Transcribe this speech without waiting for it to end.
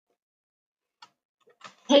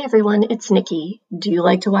Hey everyone, it's Nikki. Do you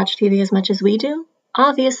like to watch TV as much as we do?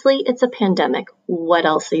 Obviously, it's a pandemic. What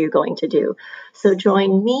else are you going to do? So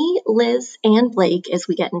join me, Liz, and Blake as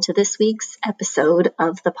we get into this week's episode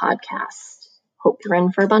of the podcast. Hope you're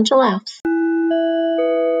in for a bunch of laughs.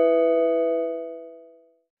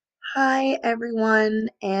 Hi, everyone,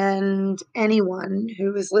 and anyone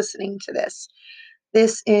who is listening to this.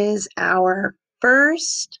 This is our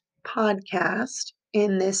first podcast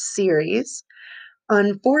in this series.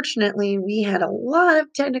 Unfortunately, we had a lot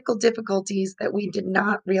of technical difficulties that we did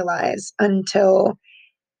not realize until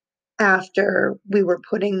after we were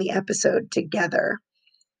putting the episode together.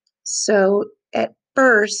 So at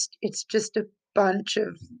first, it's just a bunch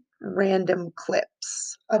of random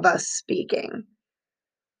clips of us speaking.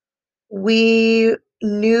 We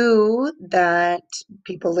knew that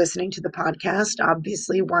people listening to the podcast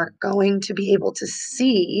obviously weren't going to be able to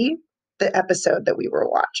see the episode that we were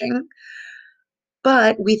watching,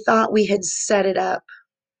 but we thought we had set it up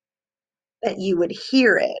that you would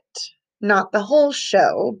hear it, not the whole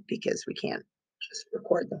show, because we can't just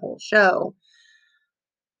record the whole show.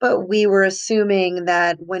 But we were assuming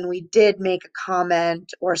that when we did make a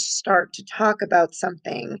comment or start to talk about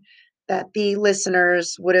something, that the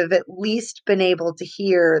listeners would have at least been able to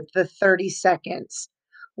hear the 30 seconds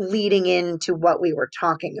leading into what we were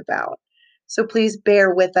talking about. So please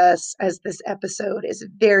bear with us as this episode is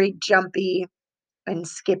very jumpy and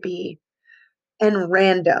skippy and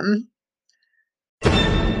random.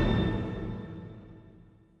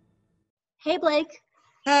 Hey, Blake.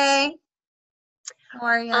 Hey, how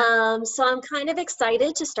are you? So I'm kind of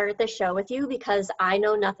excited to start the show with you because I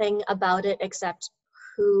know nothing about it except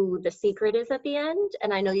who the secret is at the end,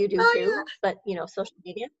 and I know you do too, yeah. but social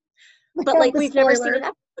media. But Like we've never seen an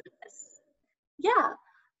episode of this. Yeah.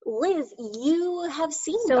 Liz, you have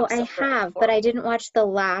seen So I Gossip Girl have, before. but I didn't watch the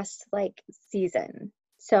last season.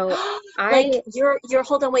 So like you're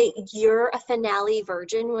hold on, wait, you're a finale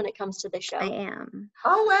virgin when it comes to the show? I am.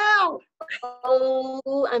 Oh, wow.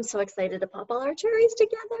 Oh, I'm so excited to pop all our cherries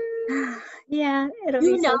together. Yeah, it'll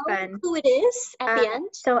You be know so fun. who it is at the end?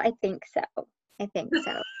 So I think so.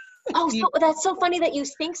 Oh, so that's so funny that you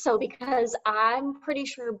think so, because I'm pretty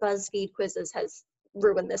sure BuzzFeed Quizzes has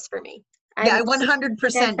ruined this for me. Yeah, I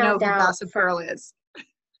 100% know who Gossip Girl is.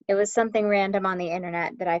 It was something random on the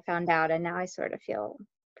internet that I found out, and now I sort of feel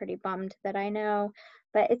pretty bummed that I know.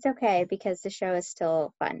 But it's okay because the show is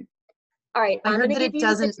still fun. All right, I'm going to give you the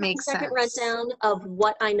doesn't make 10-second sense. rundown of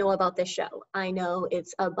what I know about this show. I know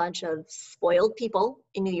it's a bunch of spoiled people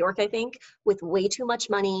in New York, I think, with way too much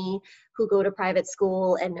money, who go to private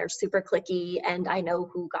school and they're super cliquey, and I know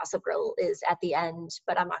who Gossip Girl is at the end,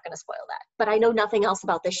 but I'm not going to spoil that. But I know nothing else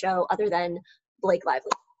about the show other than Blake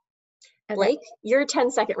Lively. Okay. Blake, your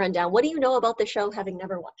 10-second rundown. What do you know about the show, having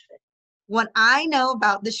never watched it? What I know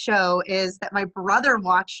about the show is that my brother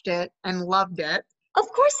watched it and loved it. Of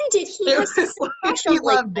course he did. He has such a crush on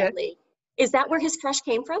Blake Lively. Is that where his crush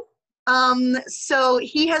came from? So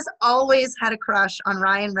he has always had a crush on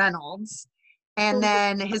Ryan Reynolds. And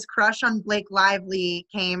then his crush on Blake Lively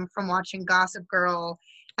came from watching Gossip Girl.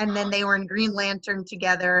 And then they were in Green Lantern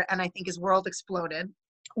together, and I think his world exploded.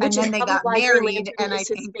 Which and then they got married, and I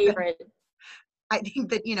think his favorite.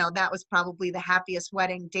 That that was probably the happiest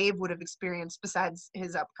wedding Dave would have experienced besides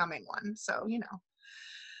his upcoming one. So, Yeah.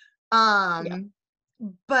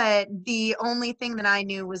 But the only thing that I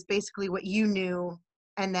knew was basically what you knew,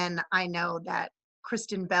 and then I know that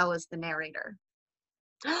Kristen Bell is the narrator.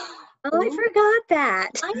 Oh, I forgot that.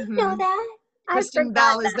 I didn't know that. Kristen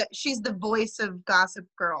Bell she's the voice of Gossip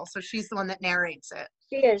Girl, so she's the one that narrates it.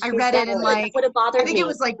 She is. I read it in I think it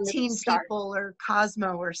was like Teen People or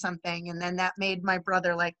Cosmo or something, and then that made my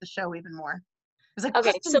brother like the show even more. It was like,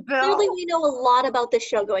 okay, so clearly we know a lot about this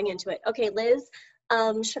show going into it. Okay, Liz,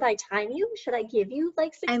 should I time you? Should I give you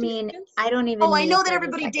like 60 seconds? I don't even I know that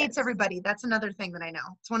everybody dates everybody. That's another thing that I know.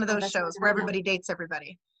 It's one of those shows where everybody dates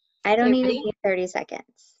everybody. I don't even need 30 seconds.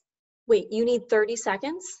 Wait, you need 30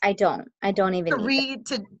 seconds? I don't even need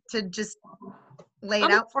to just lay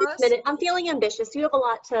it out for us? I'm feeling ambitious. You have a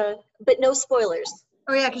lot but no spoilers.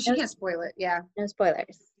 Oh yeah, because you can't spoil it. Yeah. No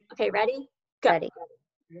spoilers. Okay, ready? Go. Ready.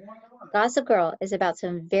 Gossip Girl is about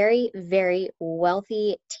some very, very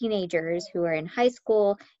wealthy teenagers who are in high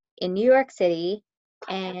school in New York City,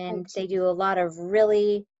 and they do a lot of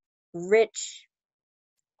really rich,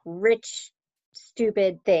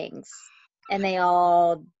 stupid things, and they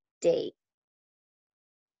all date.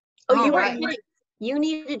 Oh, you weren't kidding. You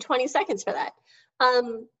needed 20 seconds for that.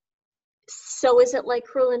 So is it like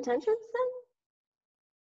Cruel Intentions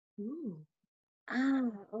then? Ooh.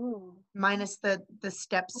 Minus the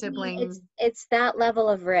step sibling. It's that level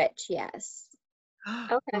of rich, yes.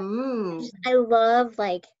 Okay. Ooh. I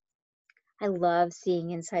love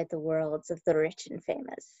seeing inside the worlds of the rich and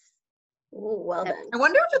famous. Ooh, well That- then. I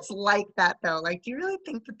wonder if it's like that though. Like, do you really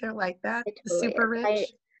think that they're like that? It The totally super is.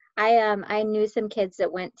 rich? I knew some kids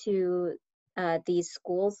that went to these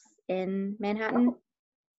schools in Manhattan,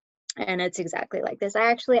 and it's exactly like this.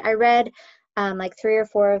 I read like 3 or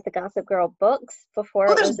 4 of the Gossip Girl books before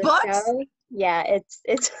Oh, it there's was a books? show. Yeah, it's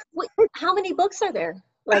Wait, how many books are there?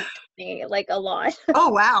 like 20, like a lot. Oh,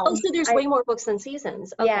 wow. Oh, so there's I- way more books than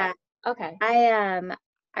seasons. Okay. Yeah, Okay.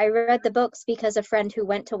 I read the books because a friend who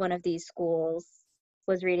went to one of these schools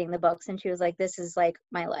was reading the books, and she was like, "This is like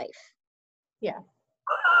my life."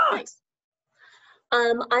 Nice.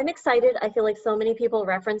 I'm excited. I feel like so many people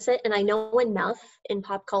reference it, and I know enough in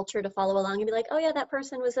pop culture to follow along and be like, oh yeah, that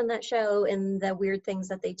person was in that show and the weird things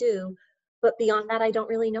that they do. But beyond that, I don't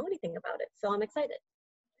really know anything about it. So I'm excited.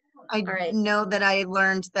 I All right. know that I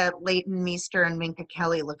learned that Leighton Meester and Minka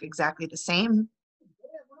Kelly look exactly the same.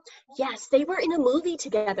 Yes, they were in a movie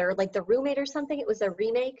together, like The Roommate or something. It was a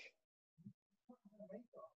remake.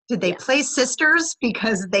 Did they Yeah. play sisters?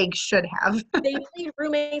 Because they should have. They played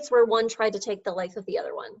roommates where one tried to take the life of the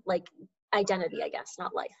other one, like identity, I guess,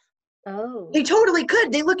 not life. Oh, They totally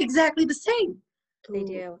could. They look exactly the same. they Ooh.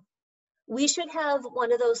 do. We should have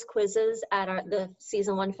one of those quizzes at the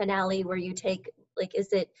season 1 finale where you take, like,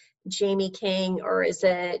 is it Jamie King or is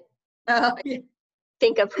it,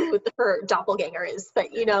 think of who her doppelganger is, but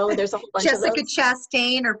there's a whole bunch of Jessica those.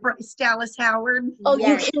 Chastain or Bryce Dallas Howard. Oh,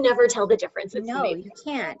 Yes. you can never tell the difference. It's No, amazing. you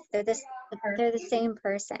can't. They're the same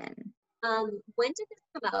person. When did this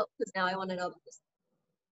come out? Because now I want to know about this.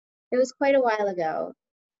 It was quite a while ago,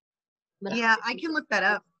 Yeah, I can look that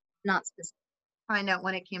up. not specific. Find out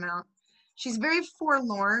when it came out. She's very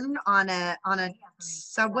forlorn on a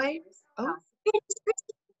subway. Oh,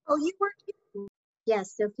 Oh, you were.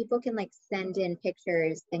 Yes, so people can like send in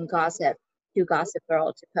pictures and gossip to Gossip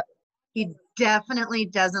Girl to post. he definitely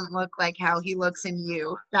doesn't look like how he looks in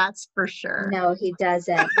You. That's for sure. No, he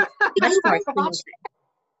doesn't. Much You more guys clean. watched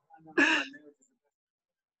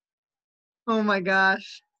Oh my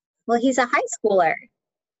gosh. Well, he's a high schooler.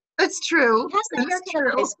 It's true. It has the It's haircut of a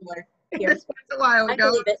high true. schooler. Here. It's a while I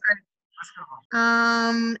ago. believe it.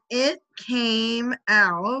 It came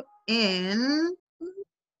out in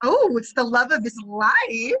it's The Love of His Life,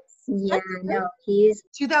 Yeah, no, he's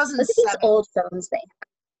look at these 2007. old phones they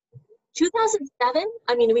have. 2007?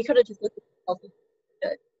 I mean, we could have just looked at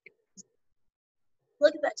it.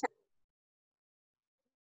 Look at that.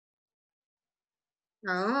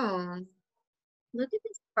 Oh, Look at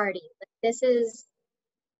this party. Like,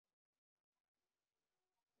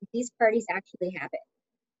 these parties actually happen.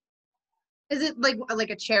 is it like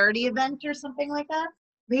a charity event or something like that?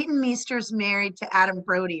 Leighton Meester's married to Adam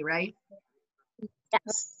Brody, right?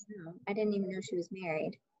 Yes. No, I didn't even know she was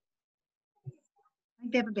married. I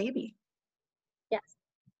think they have a baby. Yes.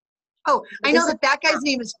 Oh, I know Is that guy's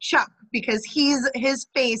name is Chuck because his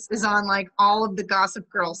face is on like all of the Gossip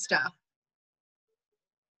Girl stuff.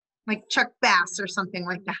 Like Chuck Bass or something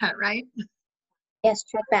like that, right? Yes,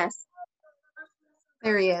 Chuck Bass.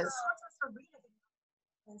 There he is.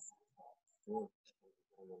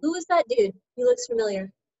 Who is that dude? He looks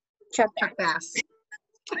familiar. Chuck Bass. Chuck Bass.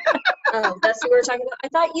 Oh, that's who we were talking about. I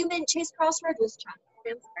thought you meant Chase Crossroad was Chuck.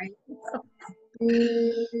 I'm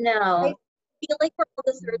sorry. No. I feel like we're on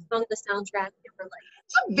the third song of the soundtrack and we're like,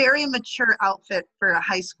 It's a very mature outfit for a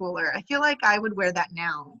high schooler. I feel like I would wear that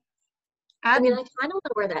now. I Add, mean, I kind of want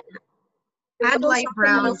to wear that now. add light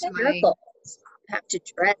brown to my. Circles have to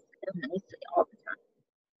dress so nicely all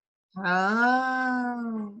the time.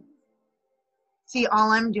 Oh. See,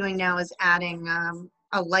 all I'm doing now is adding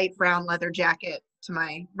a light brown leather jacket to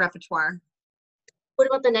my repertoire. What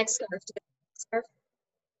about the next scarf? Do you have a scarf?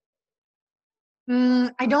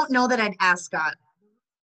 I don't know that I'd ask Scott.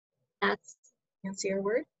 That's fancier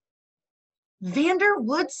word. Vander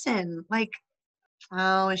Woodson, like,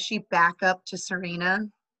 oh, is she back up to Serena?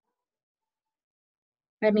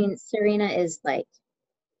 I mean, Serena is like,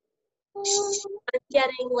 I'm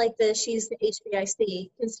getting like she's the HBIC,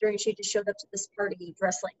 considering she just showed up to this party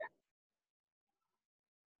dressed like that.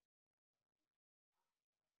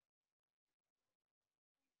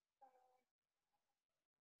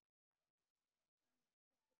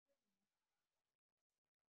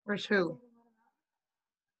 Where's who?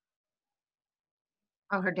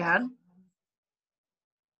 Oh, her dad?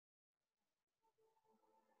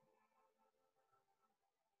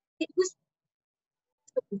 It was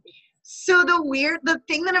So the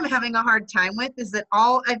thing that I'm having a hard time with is that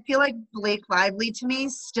I feel like Blake Lively to me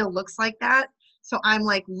still looks like that. So I'm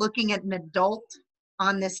like looking at an adult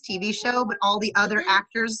on this TV show, but all the other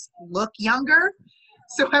actors look younger.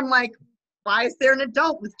 So I'm like, why is there an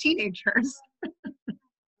adult with teenagers?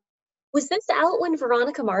 Was this out when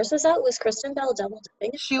Veronica Mars was out? Was Kristen Bell double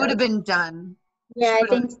dipping? She would have been done. Yeah, She I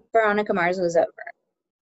think Veronica Mars was over.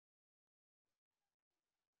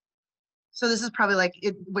 So this is probably like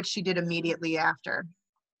what she did immediately after.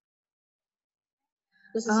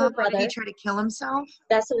 Was this her Did brother? he try to kill himself?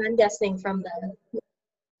 That's what I'm guessing from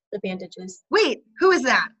the bandages. Wait, who is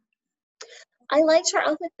that? I liked her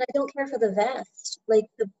outfit, but I don't care for the vest. Like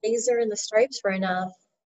the blazer and the stripes were enough,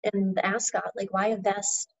 and the ascot. Like, why a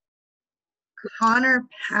vest? Connor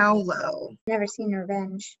Paolo. Never seen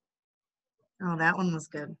Revenge. Oh, that one was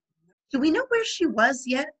good. Do we know where she was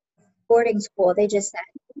yet? Boarding school, they just said.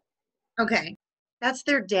 Okay. That's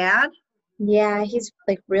their dad? Yeah, he's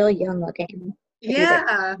like real young looking.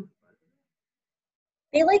 Yeah.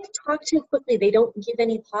 They like talk too quickly. They don't give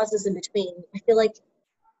any pauses in between. I feel like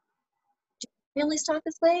families talk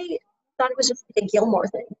this way. Thought it was just like a Gilmore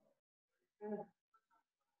thing.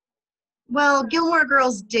 Well, Gilmore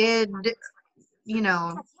Girls did,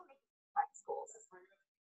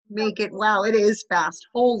 make it. Wow, it is fast.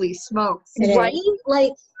 Holy smokes. It is. Right?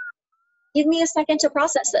 Like, give me a second to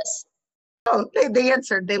process this. Oh, they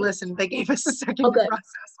answered. They listened. They gave us a second Oh, to good.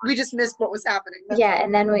 process. We just missed what was happening. That's Yeah, all.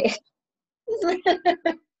 and then we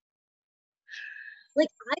Like,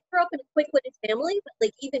 I grew up in a quick-witted family, but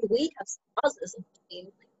like even we have some pauses in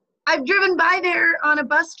between. I've driven by there on a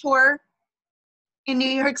bus tour in New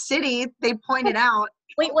York City. They pointed out.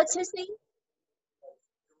 Wait, what's his name?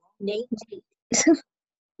 Nate. Wait,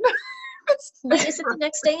 is it the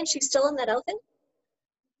next day and she's still in that outfit?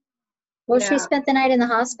 well, Yeah. she spent the night in the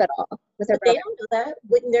hospital with her But they brother. don't know that.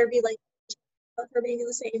 Wouldn't there be like about her being in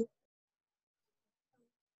the same?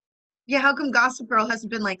 Yeah, how come Gossip Girl hasn't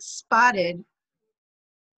been like spotted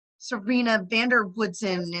Serena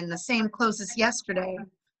Vanderwoodson in the same clothes as yesterday?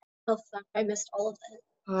 Oh fuck, I missed all of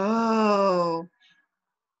that. Oh,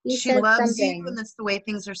 He she said loves something. you, and that's the way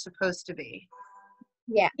things are supposed to be.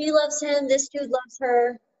 Yeah, He loves him. This dude loves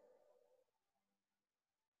her.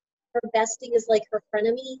 Her bestie is like her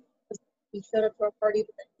frenemy. He showed up to our party,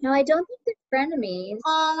 but no, I don't think they're frenemies.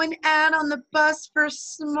 Oh, an ad on the bus for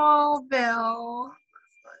Smallville.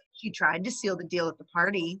 He tried to seal the deal at the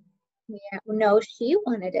party. Yeah, no, she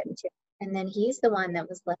wanted him to, and then he's the one that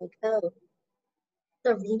was like, "Oh,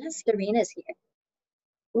 Serena's here."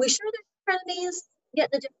 we sure they're frenemies.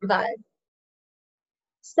 Getting a different vibe.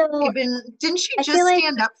 So Didn't she I just feel like-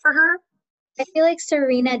 stand up for her? I feel like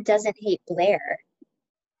Serena doesn't hate Blair,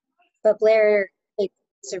 but Blair hates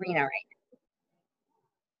Serena right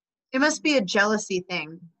It must be a jealousy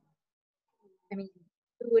thing. now. I mean,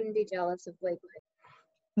 who wouldn't be jealous of Blake?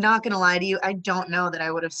 Not gonna lie to you, I don't know that I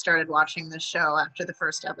would have started watching this show after the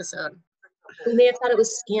first episode. We may have thought it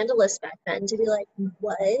was scandalous back then to be like,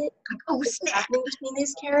 what? Oh, What's snap. happening between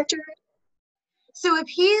these characters? So if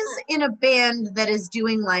he's in a band that is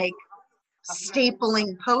doing like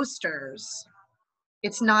stapling posters,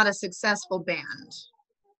 it's not a successful band.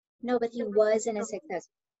 No, but he was in a success.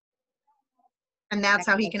 And that's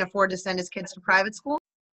how he can afford to send his kids to private school?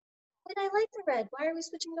 But I like the red. Why are we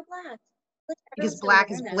switching to black? Like, Because everyone's black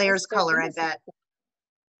gonna is wear that. Blair's color, I bet.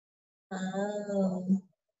 Oh.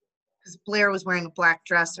 Because Blair was wearing a black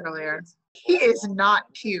dress earlier. He is not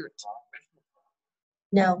cute.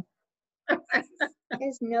 No.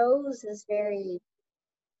 His nose is very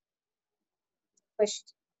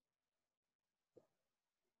pushed.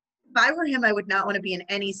 If I were him, I would not want to be in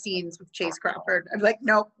any scenes with Chase Crawford. I'd be like,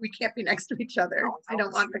 nope, we can't be next to each other. I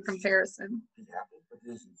don't want the comparison.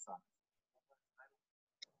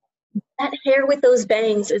 That hair with those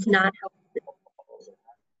bangs is not healthy.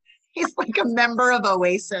 He's like a member of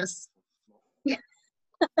Oasis. You're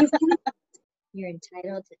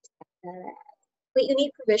entitled to tap that ass. Wait, you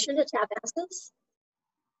need permission to tap asses?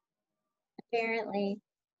 Apparently.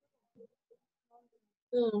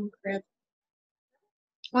 Oh, crap.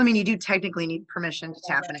 Well, I mean, you do technically need permission to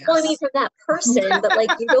tap an ass. Well, I mean, from that person, but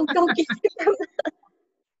like, you don't get it from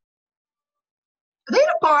Are they in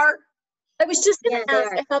a bar? I was just gonna Yeah, they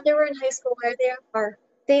ask. are. I thought they were in high school. Why are they at a bar?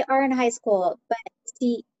 They are in high school, but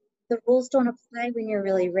see, the rules don't apply when you're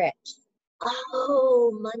really rich.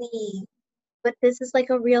 Oh, money. But this is like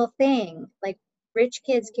a real thing. Like rich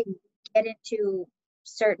kids can get into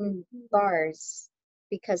certain bars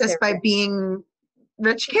because Just they're by rich. being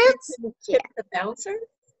rich kids? Yeah. Tip the bouncer?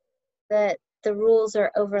 The rules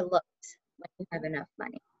are overlooked when you have enough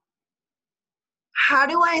money. How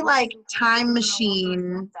do I like time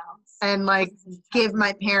machine and like give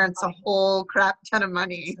my parents a whole crap ton of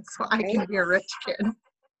money so I can be a rich kid?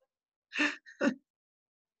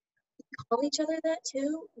 Call each other that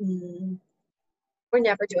too? We're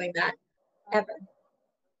never doing that. Ever.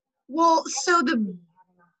 Well, so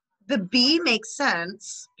the B makes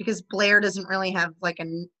sense because Blair doesn't really have like I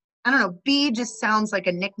don't know, B just sounds like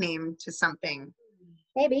a nickname to something.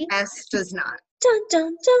 Maybe. S does not. Dun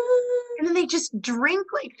dun dun. And then they just drink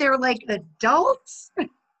like they're like adults,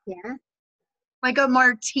 Yeah. like a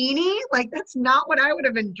martini. Like that's not what I would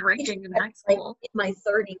have been drinking in high Like school. in my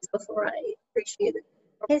 30s before I appreciated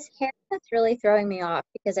it. His haircut's really throwing me off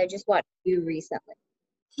because I just watched You recently.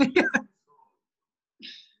 Is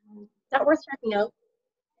that worth checking out?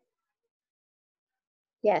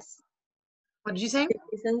 Yes. What did you say?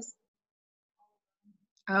 Reasons.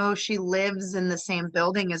 Oh, she lives in the same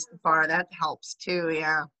building as the bar. That helps too,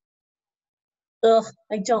 yeah. Ugh,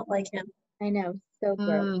 I don't like him. I know. So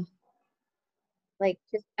gross. Mm. Like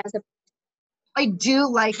just as a I do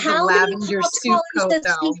like the How many lavender pop suit collars coat does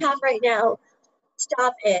though. Steve have right now?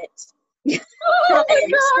 Stop it. Oh Stop my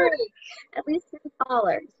it. God. at least 2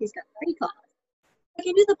 collars. He's got 3 collars. Like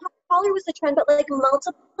I knew the pop collar was the trend, but like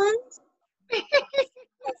multiple ones?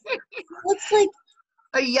 Looks like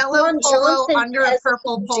A yellow Ron polo Johnson under a as a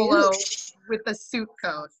purple polo douche. with a suit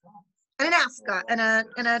coat and an ascot and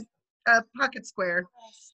a pocket square.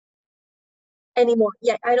 Anymore.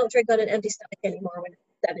 Yeah, I don't drink on an empty stomach anymore when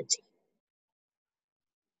I'm 17.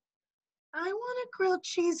 I want a grilled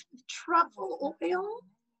cheese with truffle oil.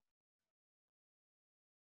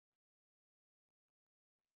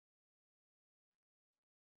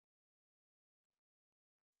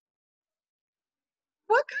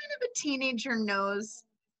 What kind of a teenager knows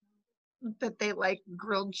that they like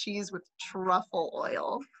grilled cheese with truffle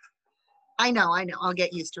oil? I know. I'll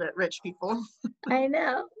get used to it, rich people. I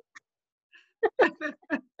know.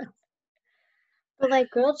 But like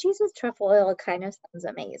grilled cheese with truffle oil kind of sounds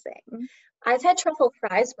amazing. I've had truffle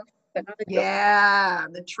fries before, but not a grilled. Yeah,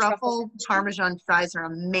 the truffle Truffle Parmesan fries are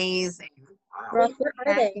amazing. Ruffled where are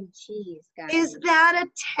mac they? and cheese, guys. Is that a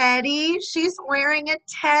teddy? She's wearing a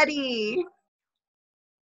teddy.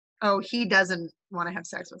 Oh, he doesn't want to have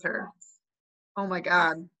sex with her. Oh my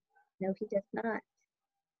God. No, he does not.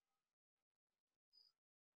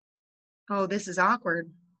 Oh, this is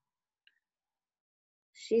awkward.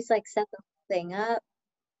 She's like set the whole thing up.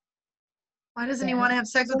 Why doesn't he Yeah. want to have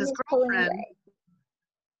sex with his He's pulling girlfriend? away.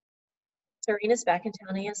 Serena's back in town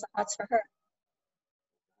and he has the hots for her.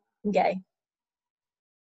 I'm gay.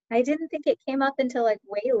 I didn't think it came up until like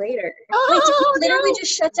way later. Wait, did Oh, he literally no.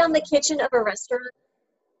 just shut down the kitchen of a restaurant?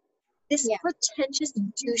 This Yeah. pretentious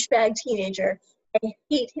douchebag teenager. I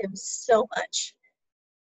hate him so much.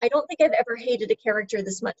 I don't think I've ever hated a character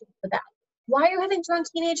this much for that. Why are you having drunk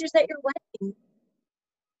teenagers at your wedding?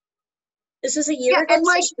 This was a year Yeah, ago. and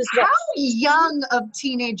so like, she was how what? young of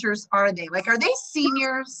teenagers are they? Like, are they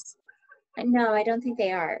seniors? No, I don't think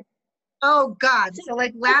they are. Oh God. So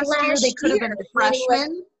like last year they last could have been year, meaning, like,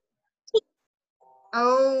 freshmen.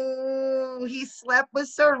 Oh, he slept with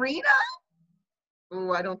Serena?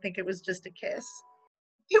 Oh, I don't think it was just a kiss.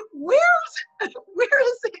 Where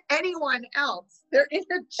is anyone else? They're in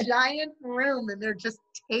a giant room and they're just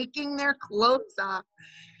taking their clothes off.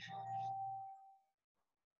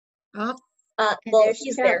 Oh, And well, there's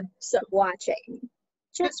he's Chuck there. So, watching.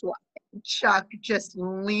 Just watching. Chuck just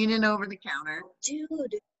leaning over the counter.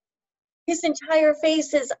 dude, his entire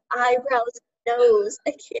face is eyebrows, nose.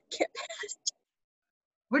 I can't get past.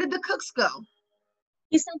 Where did the cooks go?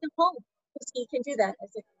 He sent them home because he can do that as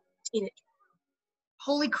a teenager.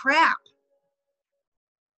 Holy crap.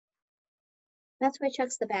 That's why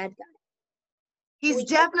Chuck's the bad guy. He's We-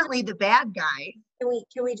 definitely the bad guy.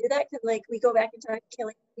 Can we do that? Can like we go back in time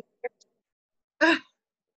killing?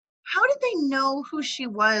 How did they know who she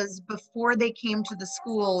was before they came to the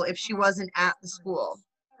school if she wasn't at the school?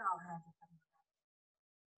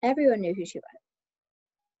 Everyone knew who she was.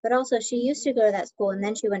 But also, she used to go to that school and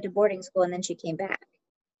then she went to boarding school and then she came back.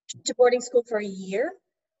 To boarding school for a year?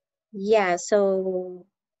 Yeah, so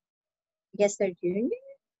I guess they're junior?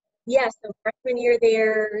 Yeah, so freshman year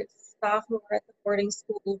there, sophomore at the boarding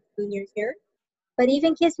school, junior year. But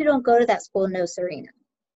even kids who don't go to that school know Serena.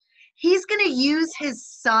 He's going to use his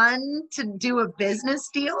son to do a business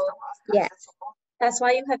deal? Yes, That's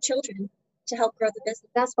why you have children, to help grow the business.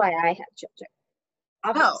 that's why I have children.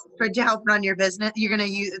 Oh, to help run your business. You're going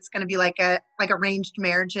to use, it's going to be like arranged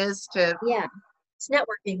marriages to, Yeah. It's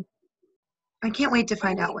networking. I can't wait to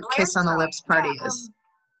find out what Kiss on the Lips party is.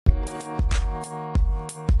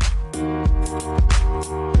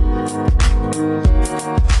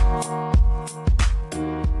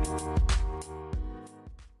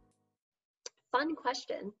 Fun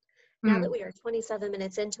question. Now Hmm. that we are 27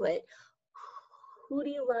 minutes into it, who do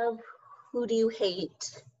you love? Who do you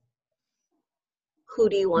hate? Who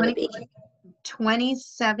do you want to be?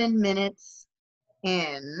 27 minutes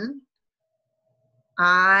in.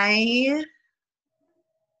 I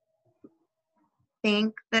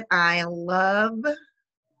think that I love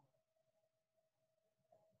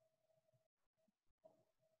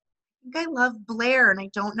Blair, and I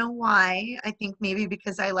don't know why. I think maybe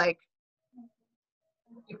because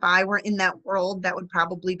if I were in that world, that would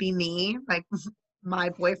probably be me. Like my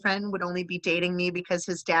boyfriend would only be dating me because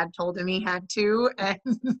his dad told him he had to, and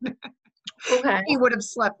Okay. he would have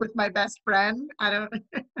slept with my best friend. I don't.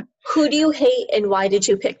 Who do you hate and why did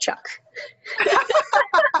you pick Chuck?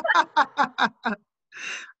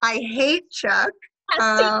 I hate Chuck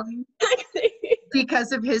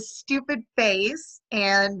because of his stupid face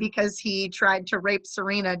and because he tried to rape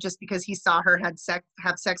Serena just because he saw her have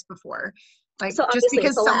sex before. Like, So just obviously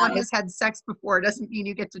because it's someone allowed. has had sex before doesn't mean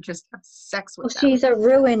you get to just have sex Well, with them. she's a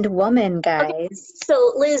ruined woman, guys.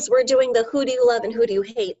 So Liz, we're doing the who do you love and who do you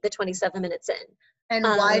hate the 27 minutes in. And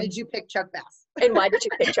why did you pick Chuck Bass? And why did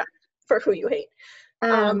you pick Chuck for who you hate?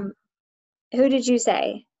 Who did you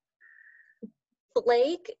say?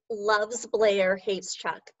 Blake loves Blair, hates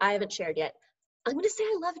Chuck. I haven't shared yet. I'm going to say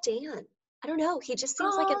I love Dan. I don't know. He just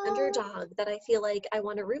seems like an underdog that I feel like I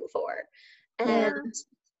want to root for. And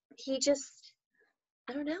he just,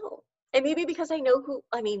 I don't know. And maybe because I know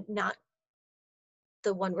not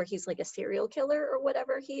the one where he's like a serial killer or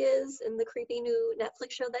whatever he is in the creepy new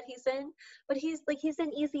Netflix show that he's in, but he's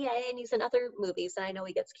in Easy A and he's in other movies and I know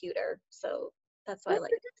he gets cuter. So that's why I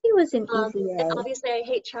like it. He was in Easy And A. obviously I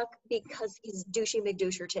hate Chuck because he's douchey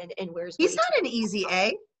McDoucherton and wears He's way not an Easy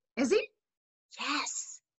A, is he?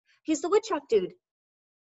 Yes. He's the woodchuck dude.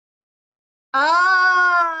 Oh,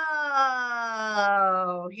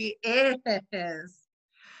 he is.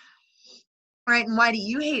 All right, and why do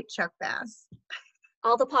you hate Chuck Bass?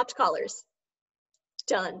 All the popped collars.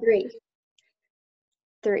 Done.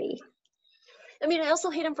 Three. I mean, I also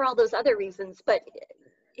hate him for all those other reasons, but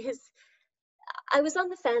I was on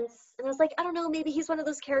the fence and I was like, I don't know, maybe he's one of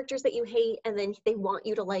those characters that you hate and then they want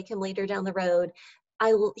you to like him later down the road.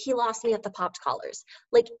 He lost me at the popped collars.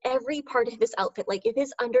 Like every part of his outfit, like if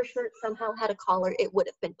his undershirt somehow had a collar, it would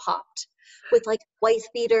have been popped with like wife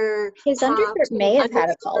beater. His undershirt may have had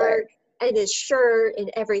a collar. And his shirt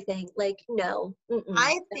and everything. Like, no.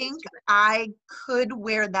 I think I could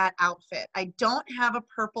wear that outfit. I don't have a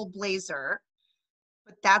purple blazer,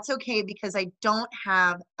 but that's okay because I don't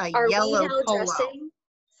have a yellow polo.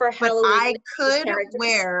 For Halloween, but I could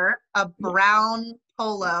wear a brown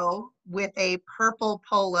polo with a purple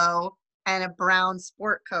polo and a brown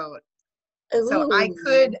sport coat. Ooh. So I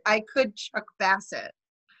could Chuck Bassett.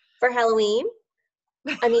 For Halloween?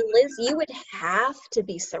 I mean, Liz, you would have to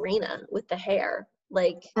be Serena with the hair.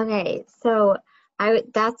 Like, okay, so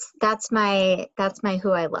that's my who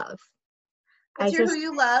I love. That's who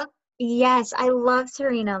you love? Yes, I love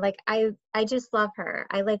Serena. Like I just love her.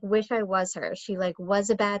 I like wish I was her. She like was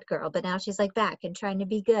a bad girl, but now she's like back and trying to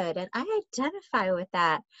be good, and I identify with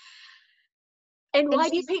that. And why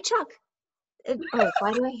do you hate Chuck?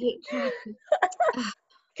 Why do I hate Chuck?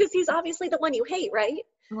 Because he's obviously the one you hate, right?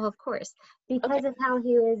 Well, of course, because of how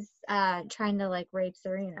he was trying to like rape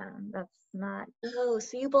Serena. That's not. Oh,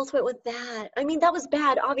 so you both went with that. I mean, that was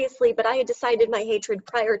bad, obviously, but I had decided my hatred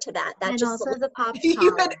prior to that. That and just also the pop.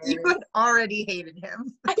 You had already hated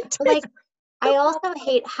him. Like, I also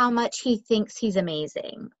hate how much he thinks he's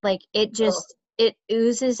amazing. Like, it just it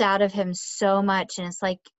oozes out of him so much, and it's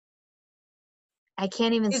like I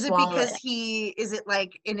can't even swallow it. Is it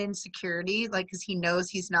like an insecurity? Like, because he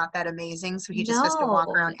knows he's not that amazing, so he just has to walk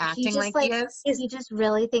around acting like he is? He just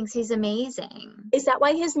really thinks he's amazing. Is that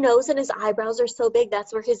why his nose and his eyebrows are so big?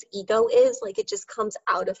 That's where his ego is? Like, it just comes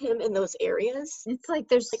out of him in those areas? It's like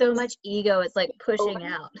there's so much ego, it's like pushing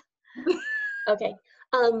out. Okay.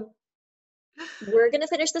 We're going to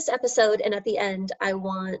finish this episode, and at the end, I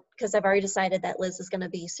want, because I've already decided that Liz is going to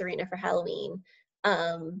be Serena for Halloween.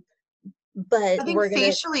 But I think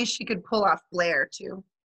facially she could pull off Blair too.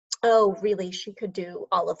 Oh, really? She could do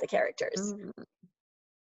all of the characters.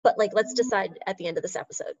 But like, let's decide at the end of this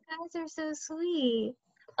episode. You guys are so sweet.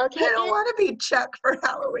 Okay. I don't want to be Chuck for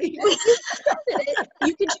Halloween.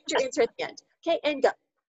 You can choose your answer at the end. Okay, and go.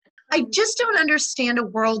 I just don't understand a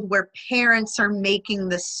world where parents are making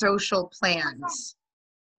the social plans.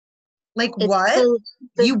 Like, what?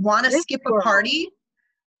 You want to skip a party?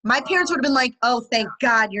 My parents would have been like, oh, thank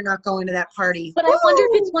God you're not going to that party. But I wonder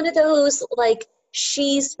if it's one of those, like,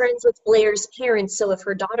 she's friends with Blair's parents, so if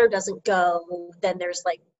her daughter doesn't go, then there's,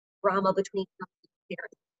 like, drama between her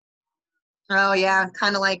parents. Oh, yeah,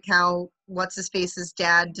 kind of like how What's-His-Face's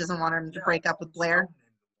dad doesn't want him to break up with Blair.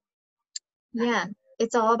 Yeah,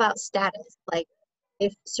 it's all about status. Like,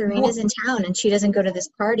 If Serena's in town and she doesn't go to this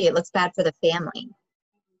party, it looks bad for the family.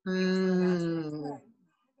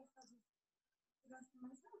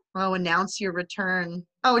 Oh, announce your return.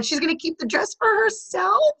 Oh, and she's going to keep the dress for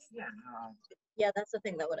herself? Yeah, that's the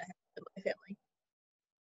thing that would have happened in my family.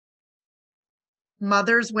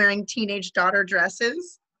 Mothers wearing teenage daughter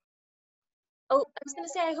dresses. Oh, I was gonna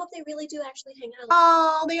say, I hope they really do actually hang out.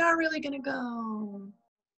 Oh, they are really going to go.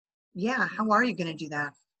 Yeah, how are you going to do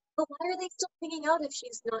that? But why are they still hanging out if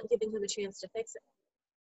she's not giving him a chance to fix it?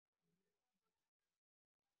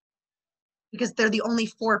 Because they're the only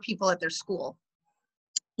 4 people at their school.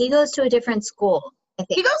 He goes to a different school, I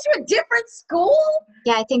He think. goes to a different school?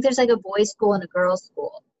 Yeah, I think there's like a boys' school and a girls'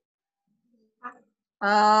 school. Oh.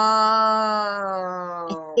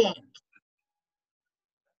 I think.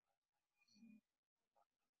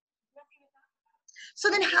 So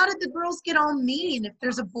then how did the girls get all mean if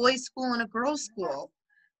there's a boys' school and a girls' school?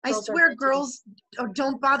 I Girls are swear meant to be- girls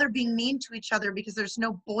don't bother being mean to each other because there's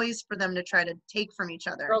no boys for them to try to take from each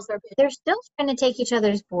other. Girls are They're still trying to take each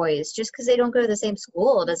other's boys. Just because they don't go to the same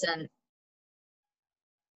school doesn't.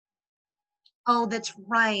 Oh, that's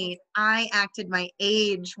right. I acted my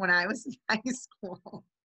age when I was in high school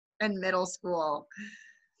and middle school.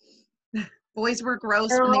 Boys were gross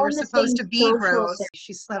They're when they all were in the supposed same to be social gross. circle.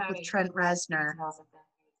 She slept with Trent Reznor.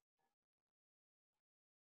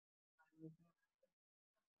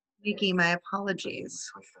 Nikki, my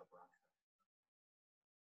apologies.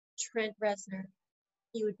 Trent Reznor.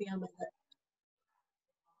 He would be on my list.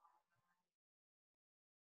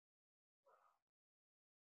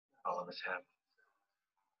 All of us have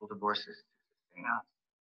full divorces to hang out.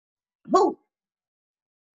 Oh.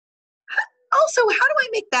 Also, how do I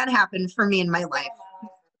make that happen for me in my life?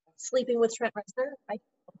 Sleeping with Trent Reznor? I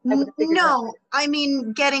would have figured that No, out. I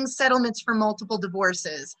mean getting settlements for multiple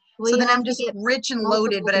divorces. Well, So you then have I'm to just get rich and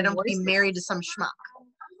loaded, multiple but I don't have to be divorces. married to some schmuck.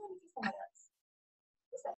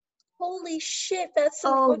 Holy shit, that's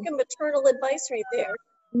some Oh. fucking maternal advice right there.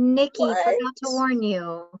 Nikki, What? forgot to warn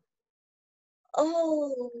you.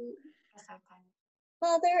 Oh,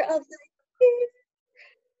 mother of the year.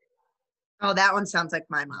 Oh, that one sounds like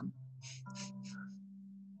my mom.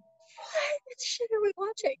 What shit are we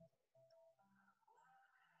watching?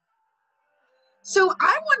 So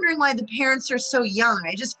I'm wondering why the parents are so young.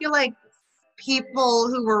 I just feel like people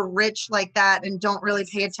who were rich like that and don't really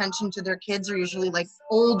pay attention to their kids are usually like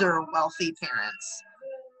older, wealthy parents.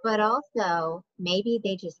 But also, maybe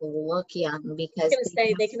they just look young because gonna say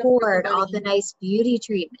they they can can afford afford the all money. the nice beauty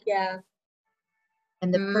treatment Yeah.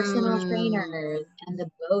 and the personal Mm. trainers and the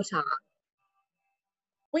Botox.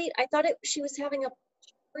 Wait, I thought she was having a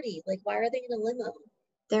party. Like, why are they in a limo?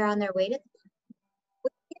 They're on their way to.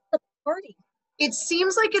 What's the party? It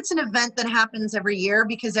seems like it's an event that happens every year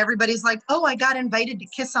because everybody's like, oh, I got invited to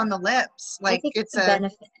kiss on the lips. I Like think it's a a,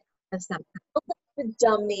 benefit of something. A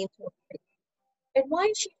dumb name to a party. And why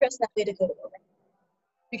is she dressed that way to go to work?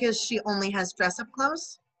 because she only has dress up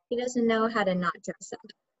clothes. He doesn't know how to not dress up.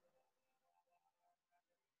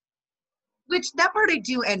 Which that part I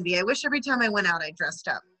do envy. I wish every time I went out I dressed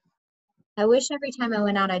up. I wish every time I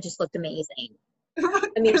went out, I just looked amazing. I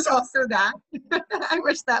mean, There's also that. I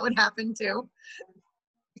wish that would happen too.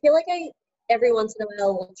 I feel like every once in a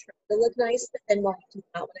while will try to look nice, but then more often than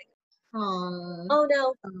not when I Oh. oh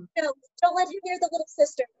no, no, don't let him hear the little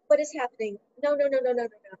sister. What is happening? No, no, no, no, no, no,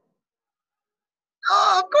 no.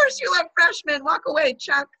 Oh, of course you love freshmen. Walk away,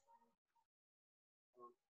 Chuck.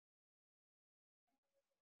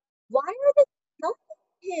 Why are they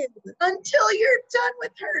helping him? Until you're done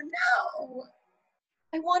with her, no.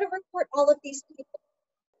 I want to report all of these people.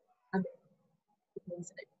 No,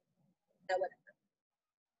 whatever.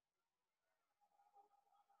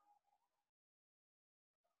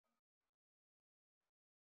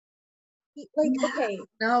 Like, okay,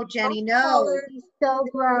 No, Jenny, off no. color, He's so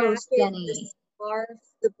gross, jacket, Jenny. the scarf,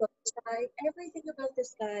 the bow tie, everything about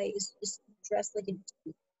this guy is just dressed like a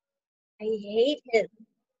dude. I hate him.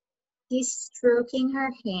 He's stroking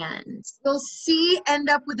her hands. We'll see end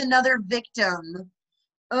up with another victim.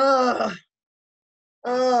 Ugh.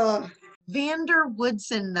 Ugh. Vander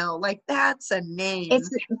Woodson, though, like that's a name.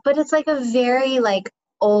 But it's like a very like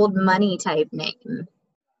old money type name.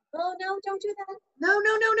 Oh no, don't do that. No,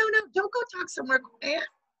 no, no, no, no. Don't go talk somewhere quiet.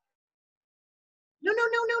 No, no,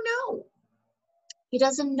 no, no, no. He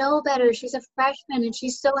doesn't know better. She's a freshman and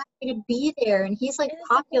she's so happy to be there. And he's like It is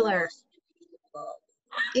popular. unbelievable.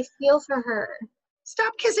 I feel for her.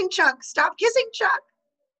 Stop kissing Chuck. Stop kissing Chuck.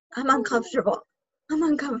 I'm uncomfortable. I'm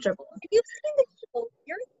uncomfortable. Have you seen the show?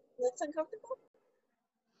 That's uncomfortable.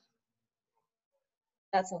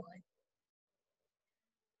 That's a lie.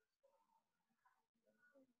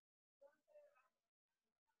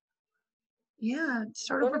 Yeah,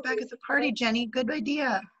 start Wanna over back roofie at the party, her? Jenny. Good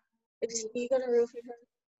idea. Is he gonna roofie her?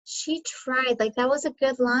 She tried. Like, that was a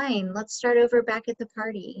good line. Let's start over back at the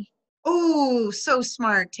party. Oh, so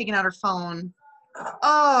smart, taking out her phone.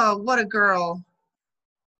 Oh, what a girl.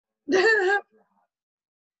 Yeah,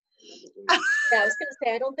 I was gonna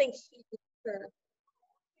say, I don't think he her.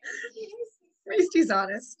 At least he's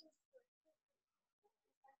honest.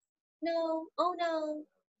 No, oh no.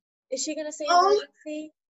 Is she gonna say Oh.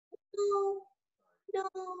 emergency? No, no,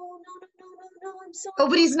 no, no, no, no, no, I'm sorry. Oh,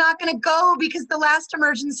 but he's not going to go because the last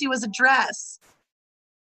emergency was a dress.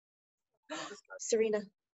 Serena.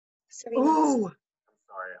 Serena. Oh, I'm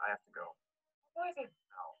sorry, I have to go. No,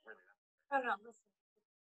 really.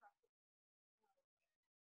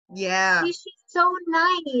 yeah. She's so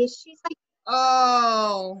nice. She's like,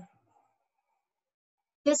 Oh,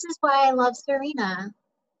 this is why I love Serena.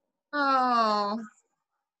 oh.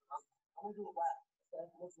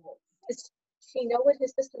 Does she know what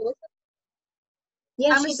his sister looks like?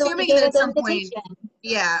 Yeah, I'm she's the one that assuming gave that her at the some point, invitation.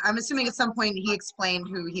 yeah, I'm assuming at some point he explained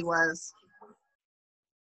who he was.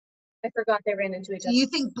 I forgot they ran into each Do other. you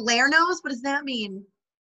think Blair knows? What does that mean?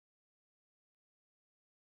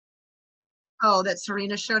 Oh, that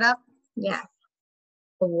Serena showed up? Yeah.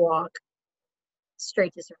 A walk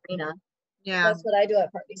straight to Serena. Yeah. That's what I do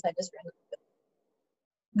at parties. I just ran into them.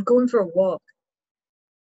 I'm going for a walk.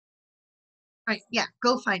 Right. Yeah.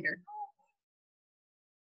 Go find her.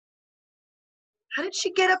 How did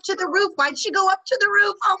she get up to the roof? Why'd she go up to the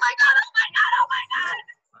roof? Oh my God. Oh my God. Oh my God.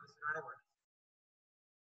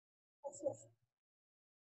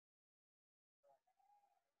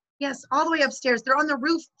 Yes. All the way upstairs. They're on the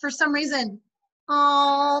roof for some reason.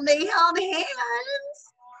 Oh, they held hands.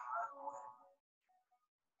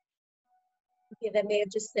 Okay, that may have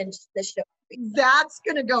just cinched the show. That's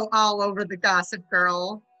going to go all over the Gossip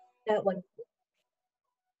Girl. That one.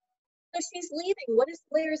 So she's leaving. What is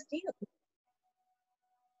Blair's deal?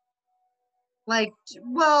 Like,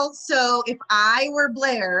 well, so if I were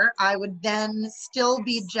Blair, I would then still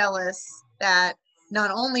be jealous that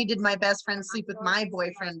not only did my best friend sleep with my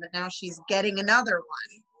boyfriend, but now she's getting another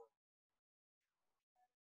one.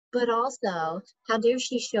 But also, how dare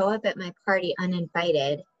she show up at my party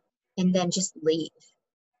uninvited and then just leave?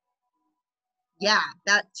 Yeah,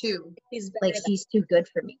 that too. She's better Like, than- she's too good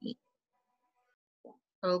for me.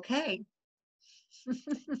 Okay.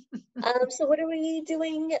 So what are we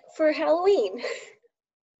doing for Halloween?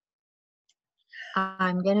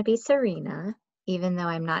 I'm gonna be Serena, even though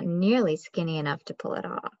I'm not nearly skinny enough to pull it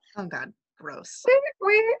off. Oh God, gross.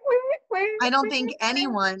 I don't think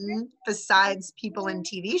anyone besides people in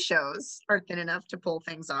TV shows are thin enough to pull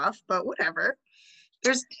things off, but whatever.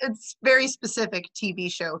 It's very specific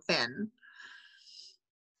TV show thin.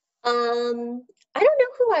 I don't know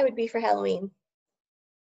who I would be for Halloween.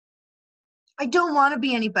 I don't want to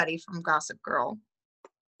be anybody from Gossip Girl.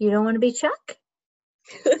 You don't want to be Chuck?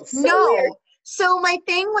 It's so No. weird. So my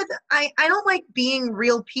thing with I don't like being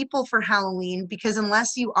real people for Halloween because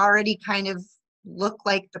unless you already kind of look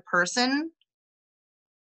like the person,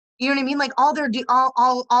 you know what I mean? Like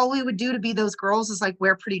all we would do to be those girls is like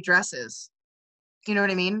wear pretty dresses. You know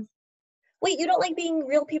what I mean? Wait, you don't like being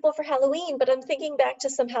real people for Halloween, but I'm thinking back to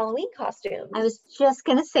some Halloween costumes. I was just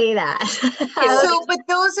gonna say that. So, but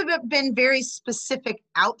those have been very specific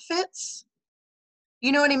outfits.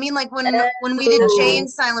 You know what I mean? Like when we did Oh. Jay and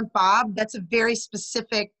Silent Bob, that's a very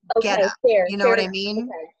specific Okay, getup. fair. You know fair what I enough. mean?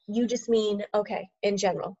 Okay. You just mean, okay, in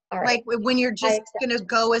general. All right. Like when you're just accept. gonna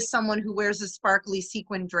go as someone who wears a sparkly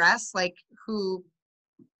sequin dress, like who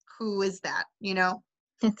is that? You know?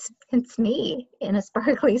 It's me in a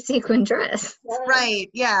sparkly sequin dress. Yeah. Right,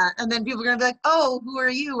 yeah. And then people are gonna be like, oh, who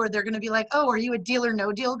are you? Or they're gonna be like, oh, are you a Deal or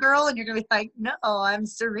No Deal girl? And you're gonna be like, no, I'm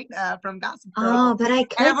Serena from Gossip Girl. Oh, but I And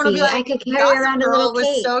everyone will could be. be like, I could carry Gossip around a Girl little was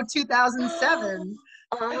cape. so 2007.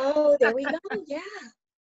 Oh, there we go. Yeah.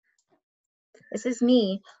 This is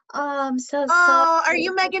me. Oh, I'm so Oh, sorry. are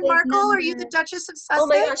you It's a Meghan big Markle? Are you the number. Duchess of Sussex? Oh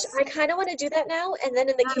my gosh, I kind of want to do that now. And then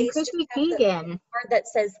in the I'm case, just Chrissy have the Teigen. card that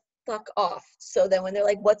says "fuck off." So then when they're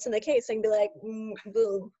like, "What's in the case?" I can be like,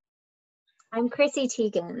 "Boom." I'm Chrissy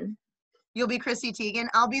Teigen. You'll be Chrissy Teigen.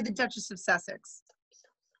 I'll be the Duchess of Sussex.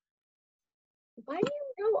 Why do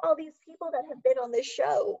you know all these people that have been on this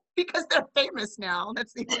show? Because they're famous now.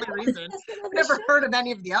 That's the only reason. That's been on I've this never show. heard of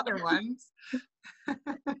any of the other ones.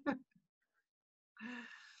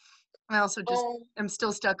 I also just am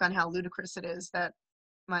still stuck on how ludicrous it is that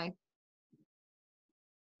my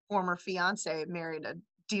former fiance married a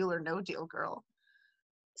Deal or No Deal girl.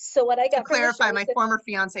 So what I To got from the clarify, show my is that- former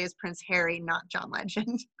fiance is Prince Harry, not John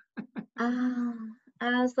Legend. Oh,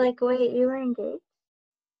 I was like, wait, you were engaged?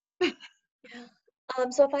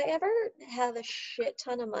 So if I ever have a shit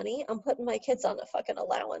ton of money, I'm putting my kids on a fucking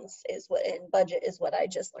allowance and budget is what I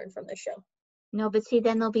just learned from the show. No, but see,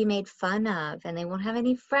 then they'll be made fun of and they won't have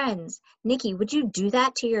any friends. Nikki, would you do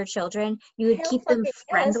that to your children? You would Hell keep them fucking yes.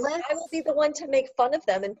 friendless? I will be the one to make fun of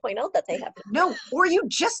them and point out that they have No, or you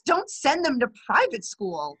just don't send them to private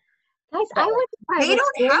school. Guys, I went to private They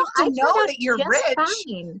don't school. have to I turned know out that you're just rich.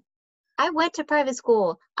 fine. I went to private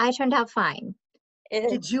school. I turned out fine.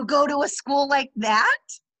 Did you go to a school like that?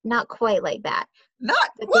 Not quite like that. Not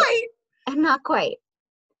But quite. Not quite.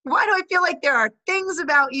 Why do I feel like there are things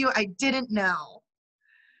about you I didn't know?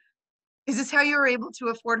 Is this how you were able to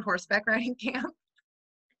afford horseback riding camp?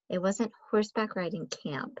 It wasn't horseback riding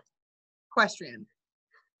camp. Equestrian.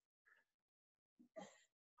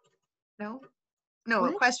 No? No,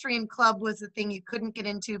 What? equestrian club was the thing you couldn't get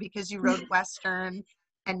into because you rode Western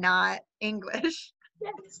and not English.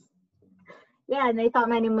 Yes. Yeah, and they thought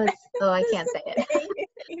my name was, oh, I can't say it.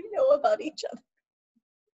 You know about each other.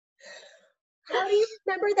 How do you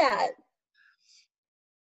remember that?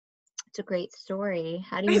 It's a great story.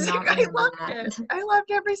 How do you not I remember loved that? it. I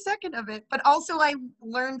loved every second of it. But also I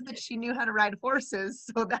learned that she knew how to ride horses.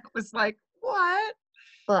 So that was like, what?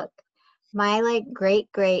 Look, my great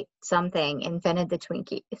something invented the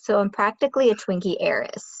Twinkie. So I'm practically a Twinkie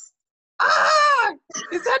heiress. Ah!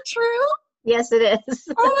 Is that true? Yes, it is.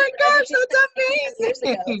 Oh my gosh, Years that's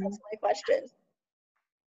ago, amazing. that's my question.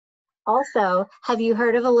 Also, have you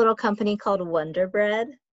heard of a little company called Wonder Bread?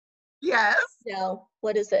 Yes. No,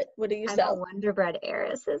 what is it? What do you I'm a sell? Wonder Bread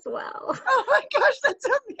heiress as well. Oh my gosh, that's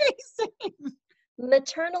amazing.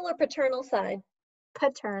 Maternal or paternal side?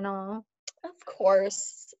 Paternal. Of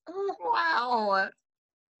course. Oh, Wow.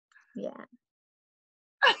 Yeah.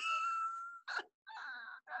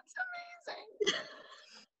 That's amazing.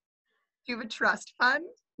 Do you have a trust fund?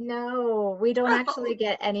 No, we don't actually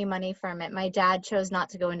get any money from it. My dad chose not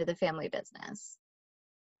to go into the family business.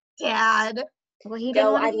 Dad. Well, he didn't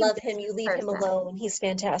no, want I to be a love him. You business leave him person. alone. He's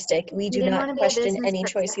fantastic. We He do didn't not want to be a question business any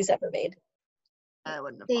choice person. he's ever made. I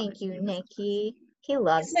wouldn't have Thank wanted you, to be a business Nikki. He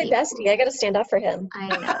loves He's my you. bestie. I got to stand up for him. I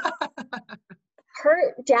know.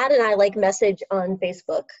 Her dad and I message on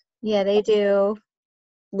Facebook, Yeah, they do.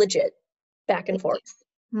 legit, back and forth.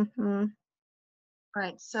 Mm-hmm. All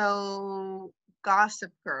right, so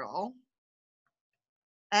Gossip Girl.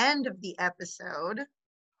 End of the episode.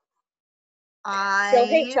 Still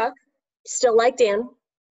hate Chuck. Still like Dan.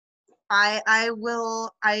 I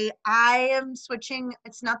am switching.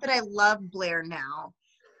 It's not that I love Blair now.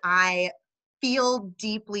 I feel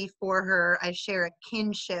deeply for her. I share a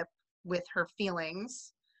kinship with her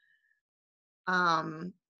feelings.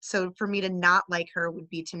 So for me to not like her would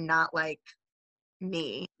be to not like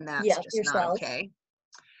me, and that's Yeah, just yourself. not okay.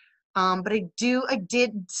 But I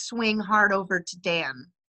did swing hard over to Dan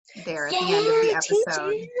there at the end of the Team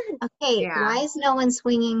episode. Dan. Okay, Yeah. why is no one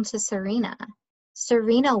swinging to Serena?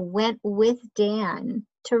 Serena went with Dan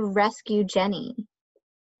to rescue Jenny.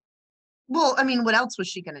 Well, I mean, what else was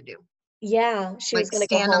she gonna do? Yeah, she was Like going to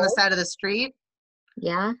go stand on the home. side of the street?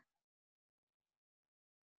 Yeah?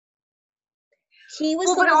 He was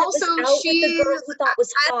Well, the but one that was also out with the girl she's- who thought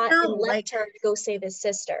was I hot don't and know, left like- her to go save his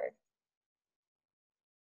sister.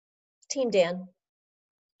 Team Dan.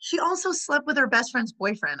 She also slept with her best friend's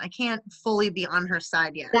boyfriend. I can't fully be on her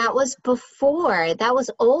side yet. That was before. That was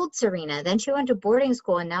old Serena. Then she went to boarding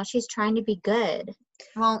school and now she's trying to be good.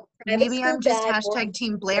 Well, Private maybe school I'm just bad, boarding hashtag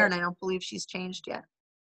Team school Blair good. and I don't believe she's changed yet.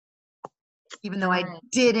 Even though I Alright.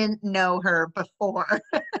 didn't know her before.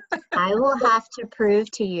 I will have to prove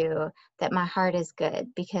to you that my heart is good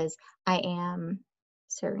because I am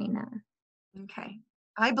Serena. Okay.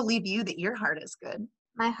 I believe you that your heart is good.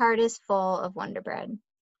 My heart is full of Wonder Bread.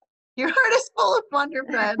 Your heart is full of Wonder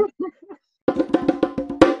Bread.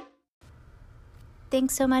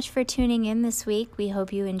 Thanks so much for tuning in this week. We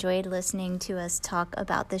hope you enjoyed listening to us talk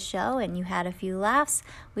about the show and you had a few laughs.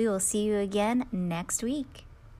 We will see you again next week.